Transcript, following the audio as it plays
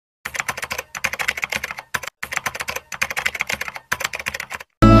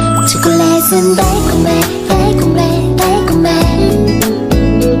초콜릿은 달콤해 달콤해 달콤해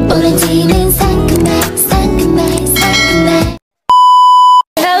오렌지는 상큼해 상큼해 상큼해.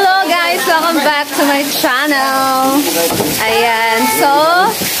 Hello guys! Welcome back to my channel! Ayan, so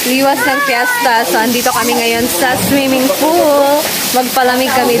liwas ng fiesta. So andito kami ngayon sa swimming pool.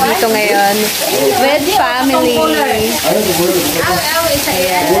 Magpalamig kami dito ngayon with family.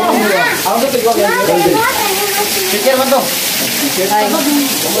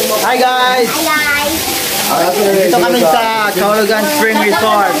 Hi guys! Dito kami sa Kaulugan Spring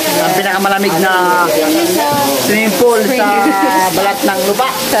Resort. Ang pinakamalamig na swimming pool sa balat ng lupa.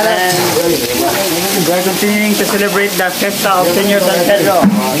 And we're continuing to celebrate the fiesta of Senior San Pedro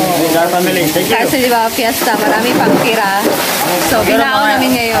with our family. Thank you. Kasi di ba fiesta, marami pang tira. So binao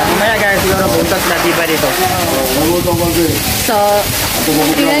namin ngayon. Maya guys, siguro puntas na diba dito. So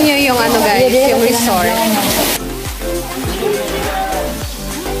tingnan nyo yung ano guys, yung resort.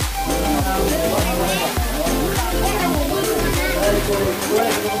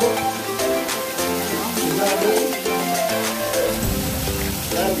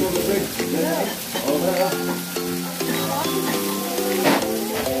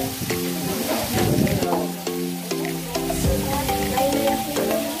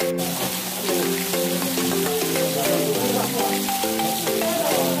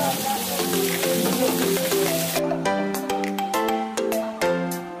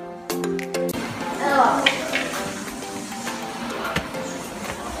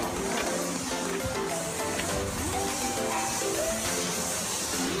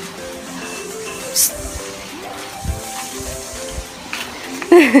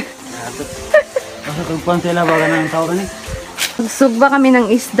 Magsugba kami ng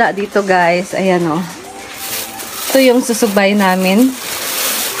isda dito guys. Ayan o. Ito yung susubay namin.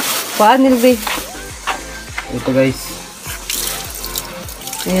 Paan nilbi? Ito guys.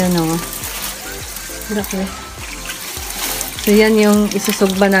 Ayan o. So yan yung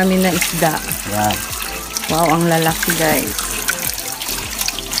isusugba namin na isda. Yan. Wow, ang lalaki guys.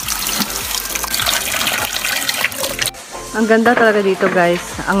 Ang ganda talaga dito guys.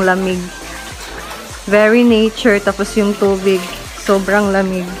 Ang lamig. Very nature. Tapos yung tubig. Sobrang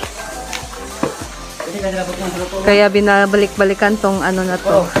lamig. Kaya binabalik-balikan tong ano na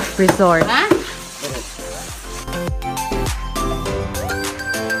to. Resort.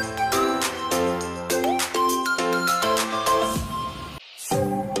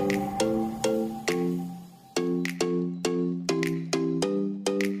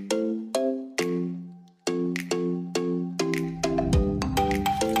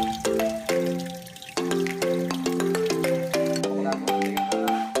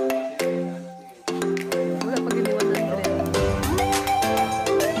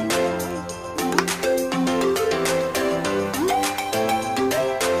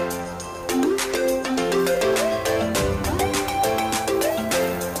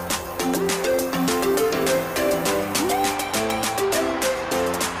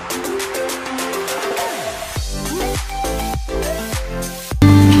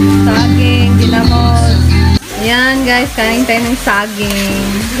 Ayan guys, kain tayo ng saging.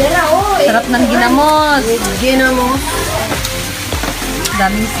 Sarap ng ginamos.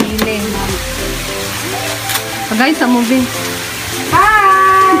 Daming siling. So guys, sa movie.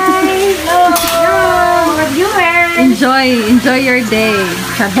 Hi! Hello! Mga viewers! Enjoy your day.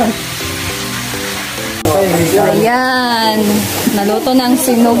 Ayan. Naluto ng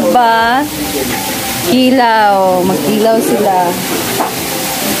sinugba. Kilaw. Magkilaw sila.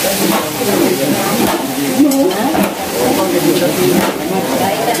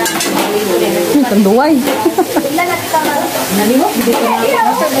 Tanduay.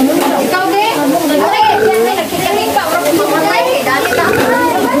 Ikaw din! Nagkikaling ka!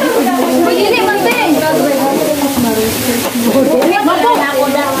 Pwede man din!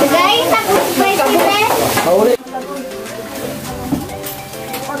 Guys, ako surprise kita!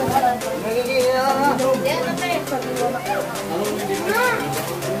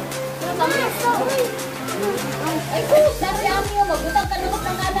 Ay, kung dari kami yung magbutang ka naman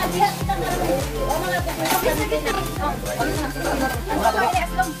ng gana, diha kita nga rin. O mga kapitang.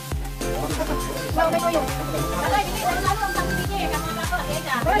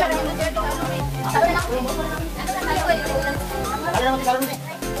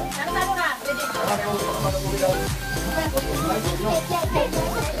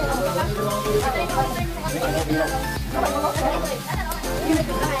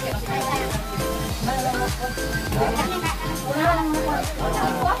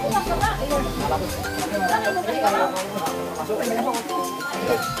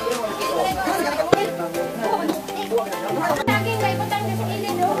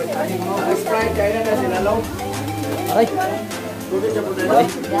 Sprite, kaya na sila long. Ay.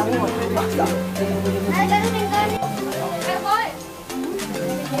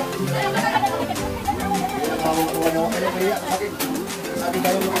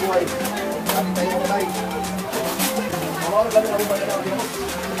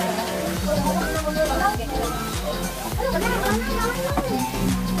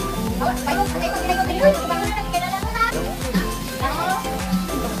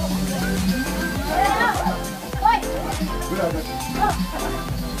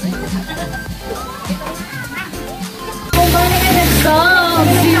 So,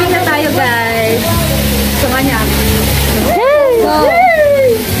 swimming na tayo guys. So, kanya. So,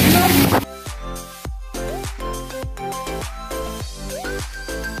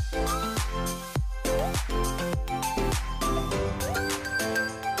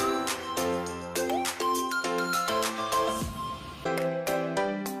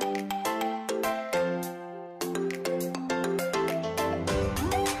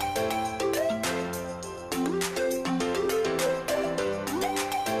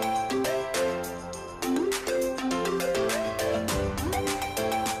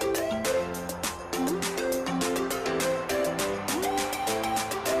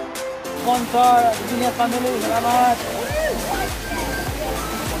 Sponsor, Buong Pamilya, salamat.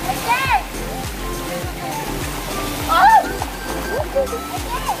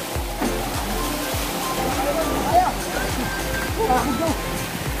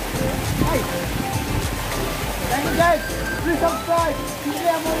 Thank you guys. Please subscribe.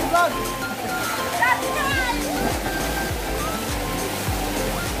 Amory vlog.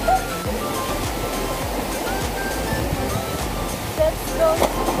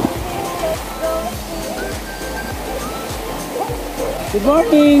 Good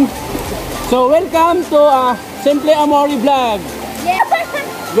morning. So welcome to Simple Amory vlog.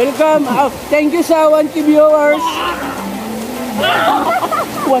 Welcome. Thank you sa 1K viewers.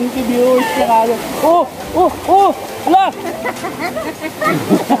 1K viewers na kaya. Oh! Wala!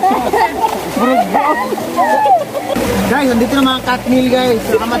 Guys, nandito na mga cat meal guys.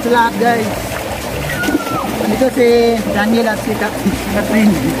 Salamat sa lahat guys. Nandito si Daniel at si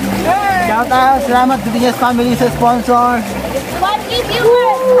Catherine. Shout out, salamat sa Buong Family sa sponsor. 1K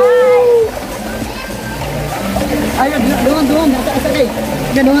viewers! Hi! Ayun, doon. Asa kay.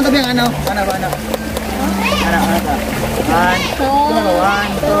 Yan, doon tabi ang ano. Ano.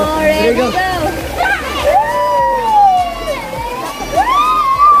 One, two, three, go.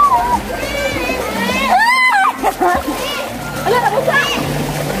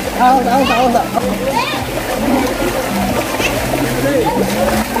 Ako.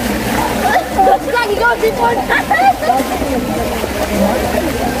 Lagi go before.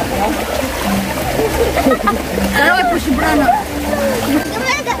 Pero ay push brana.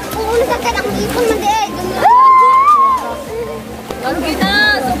 Ulo sa kanya kung ipon man din. lamig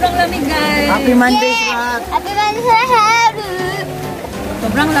na. Sobrang lamig guys. Happy Monday sa lahat. Happy Monday.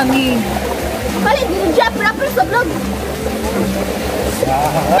 Sobrang lamig. Balik mo dyan, proper sa vlog.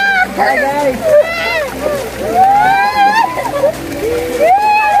 Hi guys.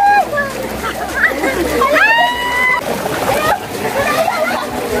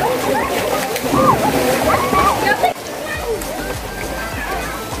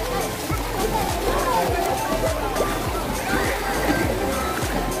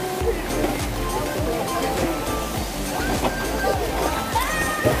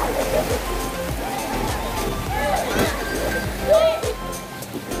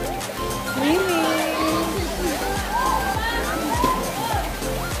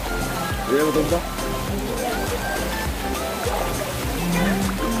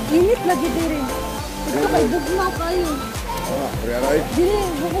 Init lagi diri. Ito kay bugnaw kayo. Diri,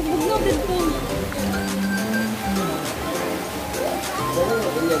 bugnaw din po.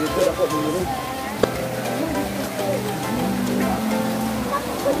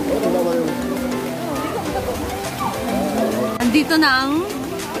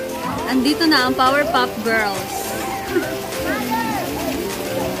 Andito na ang Powerpuff Girls.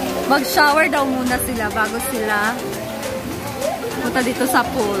 Mag-shower daw muna sila bago sila punta dito sa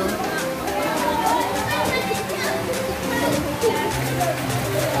pool.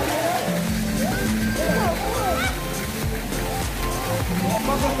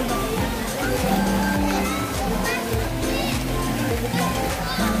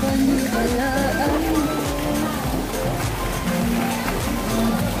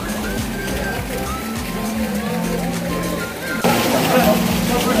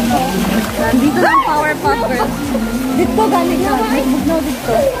 Nandito na ang Powerpuff Girls. Dito galing na. Bugnaw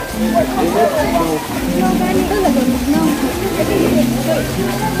dito. Bugnaw galing. Talaga bugnaw.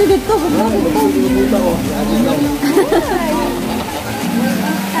 Dito,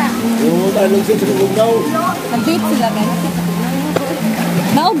 nag-date sila guys.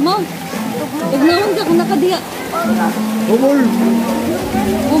 Naog mo. Ugnaon ka kung nakadiya.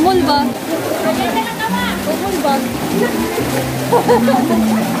 Umol ba? Umol ba?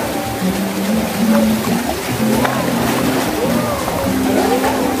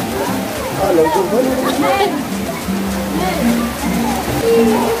 Hello,